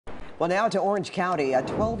Well, now to Orange County. A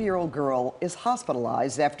 12-year-old girl is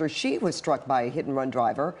hospitalized after she was struck by a hit-and-run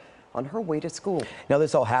driver on her way to school. Now,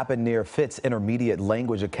 this all happened near Fitz Intermediate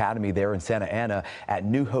Language Academy there in Santa Ana at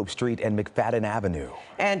New Hope Street and McFadden Avenue.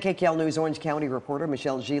 And KCAL News Orange County reporter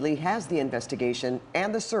Michele Gile has the investigation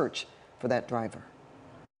and the search for that driver.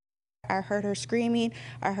 I heard her screaming,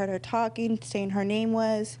 I heard her talking, saying her name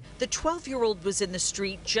was. The 12-year-old was in the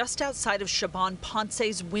street just outside of Shaban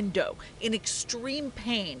Ponce's window in extreme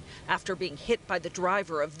pain after being hit by the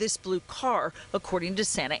driver of this blue car, according to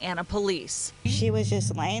Santa Ana police. She was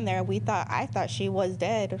just laying there. I thought she was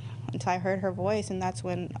dead until I heard her voice, and that's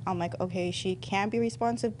when I'm like, okay, she can be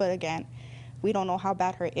responsive, but again, we don't know how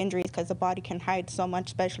bad her injuries, because the body can hide so much,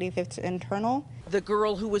 especially if it's internal. The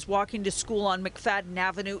girl who was walking to school on McFadden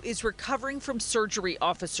Avenue is recovering from surgery,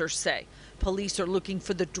 officers say. Police are looking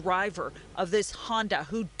for the driver of this Honda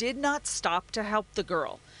who did not stop to help the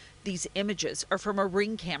girl. These images are from a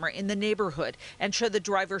ring camera in the neighborhood and show the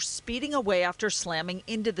driver speeding away after slamming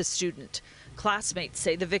into the student. Classmates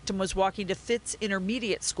say the victim was walking to Fitz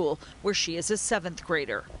Intermediate School, where she is a 7th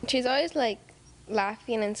grader. She's always like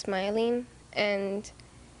laughing and smiling, and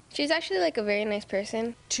she's actually like a very nice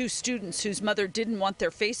person. 2 students whose mother didn't want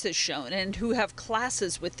their faces shown and who have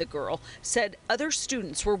classes with the girl said other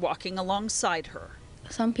students were walking alongside her.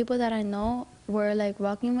 Some people that I know were like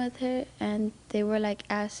walking with her, and they were like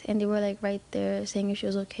asked, and they were like right there saying if she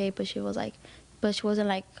was okay, but she was like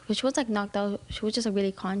knocked out. She was just like,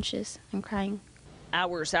 really conscious and crying.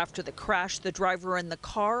 Hours after the crash, the driver and the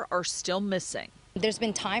car are still missing. There's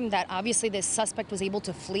been time that obviously this suspect was able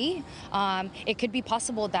to flee. It could be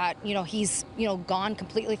possible that, he's, gone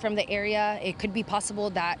completely from the area. It could be possible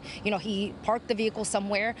that, he parked the vehicle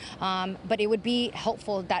somewhere. But it would be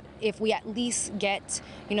helpful that if we at least get,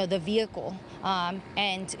 the vehicle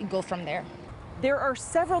and go from there. There are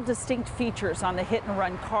several distinct features on the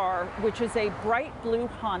hit-and-run car, which is a bright blue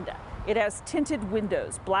Honda. It has tinted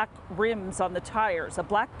windows, black rims on the tires, a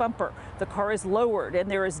black bumper. The car is lowered and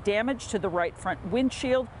there is damage to the right front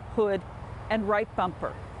windshield, hood, and right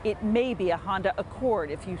bumper. It may be a Honda Accord.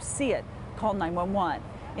 If you see it, call 911.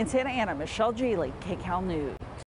 In Santa Ana, Michele Gile, KCAL News.